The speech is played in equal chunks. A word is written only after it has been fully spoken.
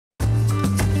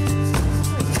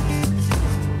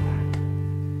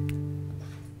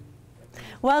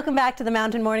Welcome back to the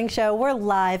Mountain Morning Show. We're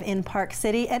live in Park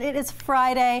City, and it is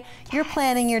Friday. You're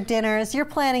planning your dinners, you're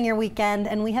planning your weekend,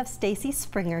 and we have Stacy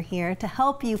Springer here to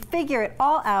help you figure it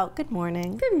all out. Good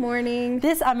morning. Good morning.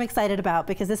 This I'm excited about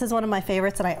because this is one of my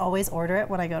favorites, and I always order it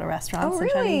when I go to restaurants. Oh,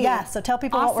 really? Yeah, so tell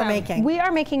people what we're making. We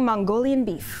are making Mongolian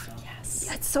beef.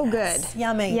 It's so good.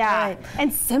 Yummy. Yeah. Right.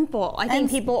 And simple. I think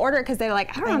people order it because they're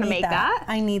like, I don't want to make that.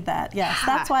 I need that. Yes. Yeah.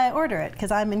 That's why I order it,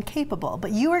 because I'm incapable.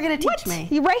 But you are going to teach me.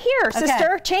 You right here,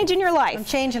 sister. Changing your life. I'm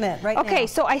changing it right now. Okay,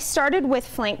 so I started with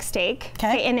flank steak.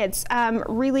 Okay. And it's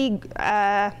really,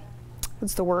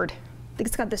 what's the word? I think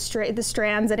it's got the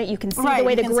strands in it. You can see the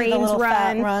way the grains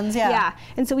run. Yeah.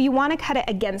 And so you want to cut it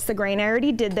against the grain. I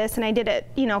already did this, and I did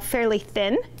it, you know, fairly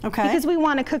thin. Okay. Because we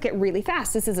want to cook it really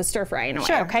fast. This is a stir fry in a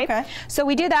way. Okay. So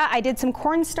we did that. I did some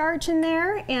cornstarch in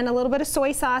there and a little bit of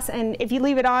soy sauce. And if you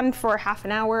leave it on for half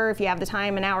an hour, if you have the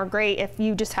time, an hour, great. If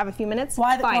you just have a few minutes,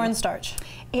 why the cornstarch?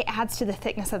 It adds to the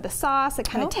thickness of the sauce. It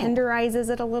kind of tenderizes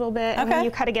it a little bit. And when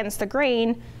you cut against the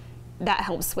grain, that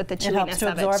helps with the chewiness of it. It helps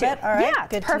to absorb it. All right. Yeah,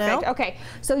 good perfect. Okay,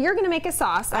 so you're going to make a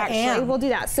sauce. Actually, we'll do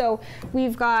that. So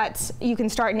we've got. You can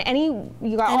start in any.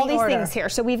 You got all these things here.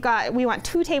 So we want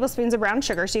 2 tablespoons of brown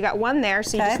sugar. So you got 1 there.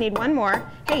 So you just need 1 more.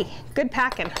 Hey, good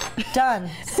packing. Done.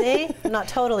 See, I'm not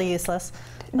totally useless.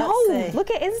 No,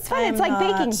 look at it's fun. It's like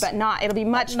baking, but not. It'll be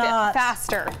much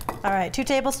faster. All right, 2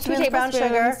 tablespoons brown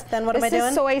sugar. Then what am I doing? This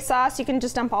is soy sauce. You can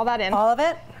just dump all that in. All of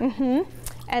it? Mm-hmm.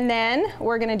 And then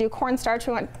we're going to do cornstarch.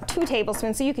 We want 2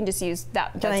 tablespoons, so you can just use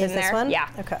that. Can I use this one? Yeah.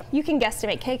 Okay. You can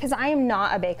guesstimate, okay? Because I am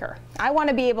not a baker. I want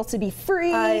to be able to be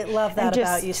free. I love that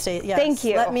about you, Stacy. Yes. Thank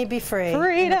you. Let me be free.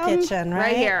 Freedom. In the kitchen,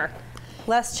 right here.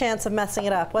 Less chance of messing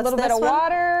it up. What's a little bit of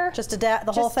water. Just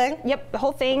the whole thing? Yep, the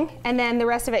whole thing. And then the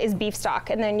rest of it is beef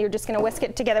stock. And then you're just going to whisk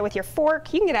it together with your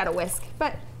fork. You can get out a whisk,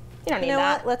 but you don't need that. You know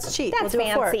what? Let's cheat. That's we'll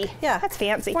do fancy. A fork. Yeah. That's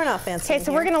fancy. We're not fancy. Okay,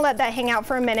 so we're going to let that hang out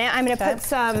for a minute. I'm going to put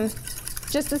some.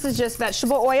 This is just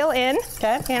vegetable oil in.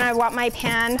 Okay. And I want my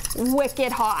pan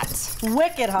wicked hot.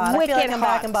 Wicked hot. I feel like I'm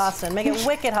back in Boston. Make it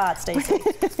wicked hot, Stacy.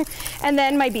 And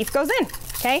then my beef goes in.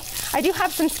 Okay. I do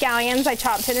have some scallions. I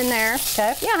chopped it in there.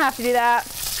 Okay. You don't have to do that.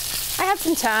 I have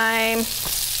some time.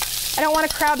 I don't want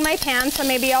to crowd my pan, so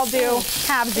maybe I'll do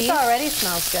halvesies. It already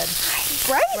smells good.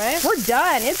 Right? We're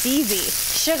done. It's easy.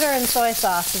 Sugar and soy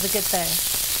sauce is a good thing.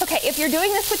 Okay, if you're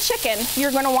doing this with chicken, you're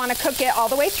going to want to cook it all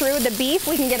the way through. The beef,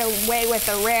 we can get away with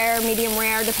a rare, medium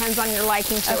rare, depends on your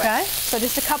liking to it. So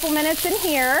just a couple minutes in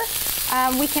here.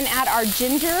 We can add our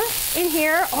ginger in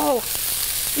here. Oh,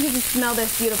 you can smell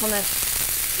this beautifulness.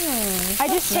 I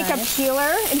just take a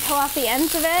peeler and peel off the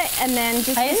ends of it, and then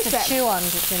just I used to chew on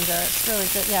ginger. It's really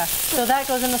good. Yeah. So that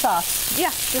goes in the sauce.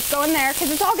 Yeah, just go in there because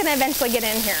it's all going to eventually get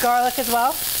in here. Garlic as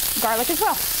well. Garlic as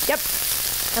well. Yep.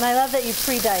 And I love that you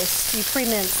pre-dice, you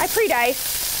pre-mince. I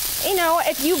pre-dice. You know,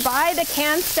 if you buy the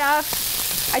canned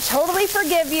stuff, I totally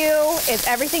forgive you.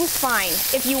 Everything's fine.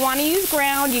 If you want to use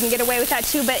ground, you can get away with that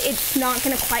too, but it's not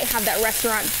going to quite have that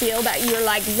restaurant feel that you're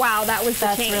like, wow, that was the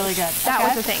change. That's really good. That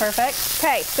was the thing. Perfect.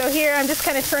 Okay, so here I'm just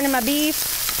kind of turning my beef.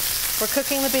 We're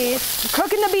cooking the beef.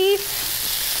 Cooking the beef.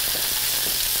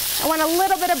 I want a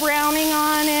little bit of browning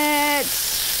on it.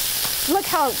 Look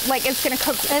how it's going to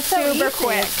cook super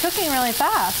quick. It's cooking really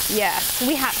fast. Yes.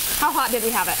 How hot did we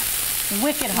have it?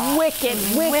 Wicked hot. Wicked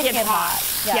hot.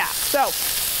 Yeah. So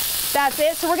that's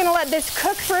it. So we're going to let this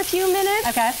cook for a few minutes.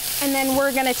 Okay. And then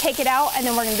we're going to take it out, and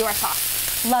then we're going to do our sauce.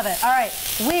 Love it. All right.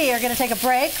 We are going to take a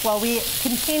break while we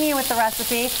continue with the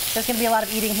recipe. There's going to be a lot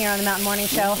of eating here on the Mountain Morning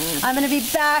Show. I'm going to be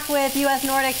back with U.S.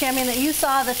 Nordic champion that you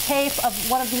saw the tape of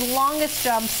one of the longest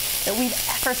jumps that we've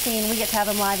ever seen. We get to have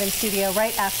him live in studio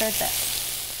right after this.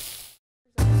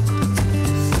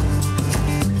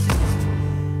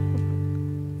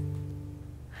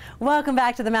 Welcome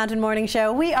back to the Mountain Morning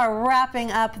Show. We are wrapping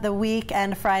up the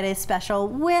weekend Friday special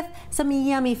with some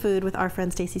yummy food with our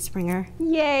friend Stacy Springer.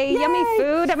 Yay, yummy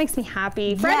food. That makes me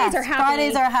happy. Fridays are happy.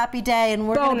 Fridays are a happy day, and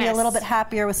we're going to be a little bit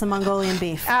happier with some Mongolian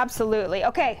beef. Absolutely.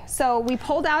 Okay, so we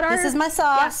pulled out our... This is my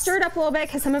sauce. Yeah, stir it up a little bit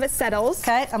because some of it settles.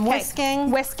 Okay, I'm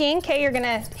whisking. Whisking. Okay, you're going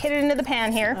to hit it into the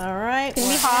pan here. All right. It's going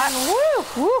to be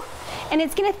hot. Woo! Woo! And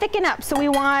it's going to thicken up, so we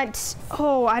want,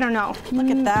 I don't know. Look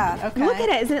at that, okay. Look at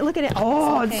it, isn't it? Look at it.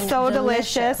 Oh, it's so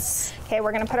delicious. Okay,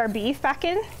 we're going to put our beef back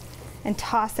in and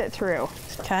toss it through.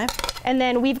 Okay. And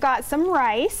then we've got some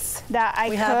rice that I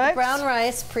cooked. We have the brown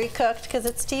rice pre-cooked because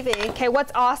it's TV. Okay,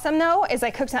 what's awesome though is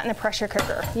I cooked that in the pressure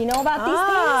cooker. You know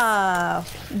about these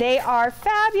things? They are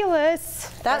fabulous.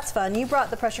 That's fun. You brought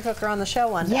the pressure cooker on the show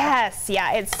one day. Yes,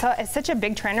 yeah, it's such a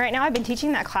big trend right now. I've been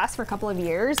teaching that class for a couple of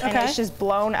years and it's just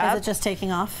blown up. Is it just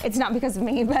taking off? It's not because of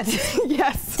me, but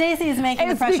yes. Stacy's making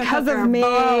the pressure cooker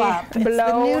blow up. It's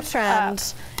the new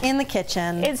trend in the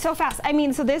kitchen. It's so fast. I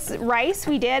mean, so this rice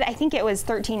we did, I think it was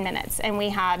 13 minutes and we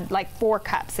had like 4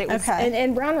 cups. It was,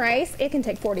 and brown rice, it can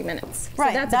take 40 minutes.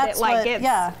 Right. So that's a bit like it's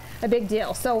a big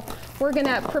deal. So we're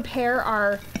gonna prepare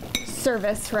our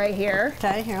service right here.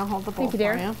 Okay, here, I'll hold the bowl for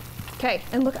you. Okay,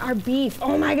 and look, our beef.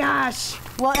 Oh my gosh.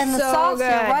 Well, and the sauce, you're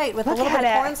right, with a little bit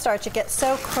of cornstarch, it gets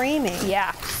so creamy.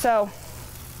 Yeah, so.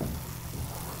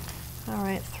 All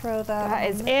right, throw that. That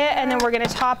is it, and then we're gonna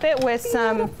top it with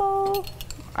some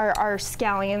our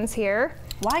scallions here.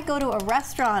 Why go to a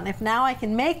restaurant if now I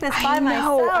can make this by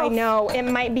myself? I know, it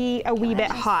might be a wee bit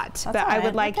hot, but I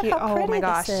would like you, oh my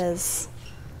gosh.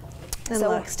 And so,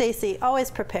 look, Stacy,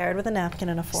 always prepared with a napkin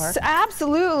and a fork. So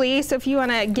absolutely, so if you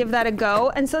wanna give that a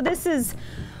go. And so this is,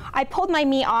 I pulled my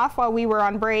meat off while we were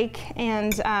on break,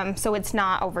 and so it's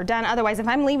not overdone. Otherwise, if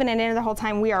I'm leaving it in the whole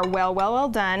time, we are well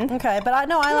done. Okay, but I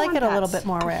like it a little bit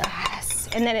more rare. Yes,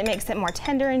 and then it makes it more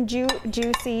tender and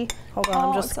juicy. Hold on,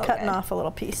 I'm just cutting off a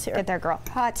little piece here. Get there, girl.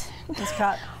 Hot. It's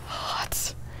hot.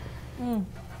 Hot.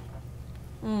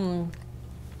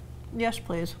 Yes,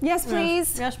 please. Yes,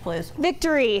 please. Yes, please.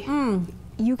 Victory.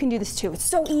 You can do this too. It's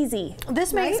so easy.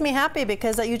 This makes me happy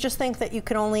because you just think that you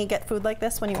can only get food like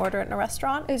this when you order it in a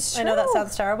restaurant. It's true. I know that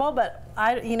sounds terrible, but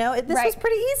this was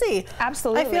pretty easy.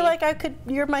 Absolutely. I feel like I could,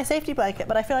 you're my safety blanket,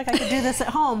 but I feel like I could do this at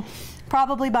home.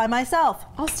 Probably by myself.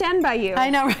 I'll stand by you. I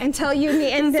know. Until you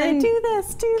need, and then do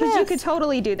this. Because you could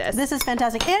totally do this. This is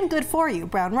fantastic and good for you.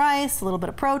 Brown rice, a little bit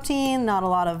of protein, not a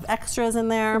lot of extras in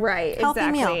there. Right,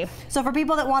 Healthy meal. So for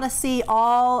people that want to see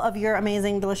all of your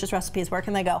amazing, delicious recipes, where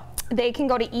can they go? They can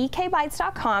go to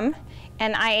ekbites.com.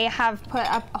 And I have put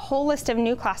up a whole list of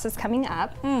new classes coming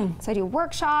up. So I do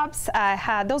workshops.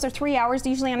 Those are 3 hours,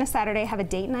 usually on a Saturday. I have a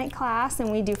date night class,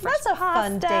 and we do fresh pasta. That's a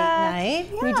fun date night.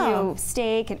 Yeah. We do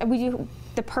steak, and we do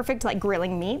the perfect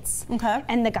grilling meats. Okay.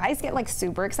 And the guys get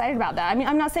super excited about that. I mean,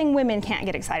 I'm not saying women can't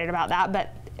get excited about that,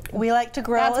 but we like to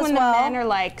grill as well. That's when the men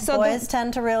are so boys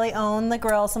tend to really own the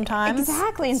grill sometimes.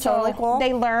 Exactly, and so totally cool.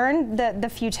 They learn the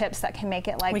few tips that can make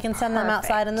it we can send them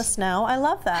outside in the snow. I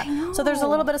love that. I know. So there's a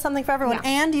little bit of something for everyone.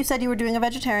 Yeah. And you said you were doing a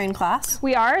vegetarian class.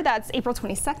 We are. That's April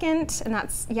 22nd, and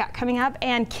that's coming up.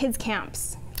 And kids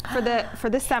camps for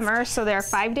the summer. So they're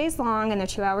 5 days long, and they're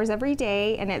 2 hours every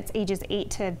day, and it's ages 8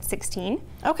 to 16.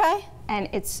 Okay. And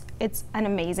it's an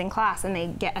amazing class, and they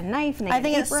get a knife, and they get an apron. I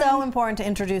think it's so important to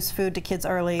introduce food to kids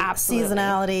early. Absolutely.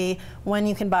 Seasonality, when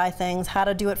you can buy things, how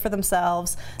to do it for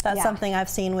themselves. That's something I've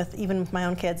seen even with my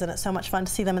own kids, and it's so much fun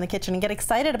to see them in the kitchen and get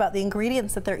excited about the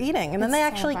ingredients that they're eating, and then they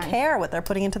actually care what they're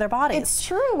putting into their bodies. It's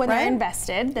true. When they're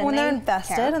invested, then when they're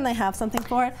invested and they have something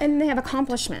for it, and they have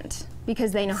accomplishment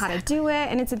because they know how to do it,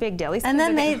 and it's a big deal. And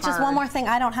then just one more thing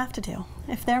I don't have to do.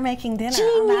 If they're making dinner,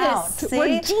 I'm out. See?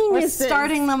 We're geniuses. We're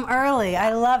starting them early.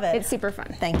 I love it. It's super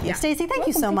fun. Thank you. Stacy, thank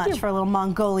you so much for a little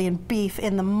Mongolian beef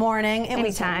in the morning. It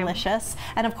was delicious.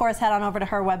 And of course, head on over to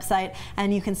her website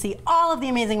and you can see all of the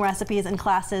amazing recipes and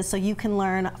classes so you can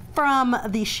learn from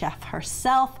the chef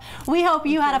herself. We hope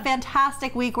you had a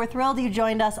fantastic week. We're thrilled you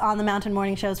joined us on the Mountain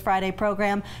Morning Show's Friday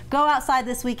program. Go outside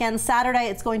this weekend. Saturday,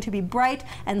 it's going to be bright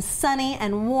and sunny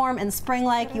and warm and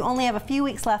spring-like. You only have a few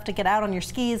weeks left to get out on your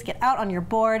skis, get out on your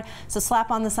board, so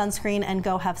slap on the sunscreen and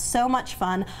go have so much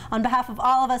fun. On behalf of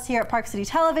all of us here at Park City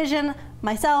Television,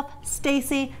 myself,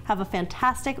 Stacy, have a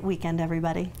fantastic weekend,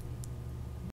 everybody.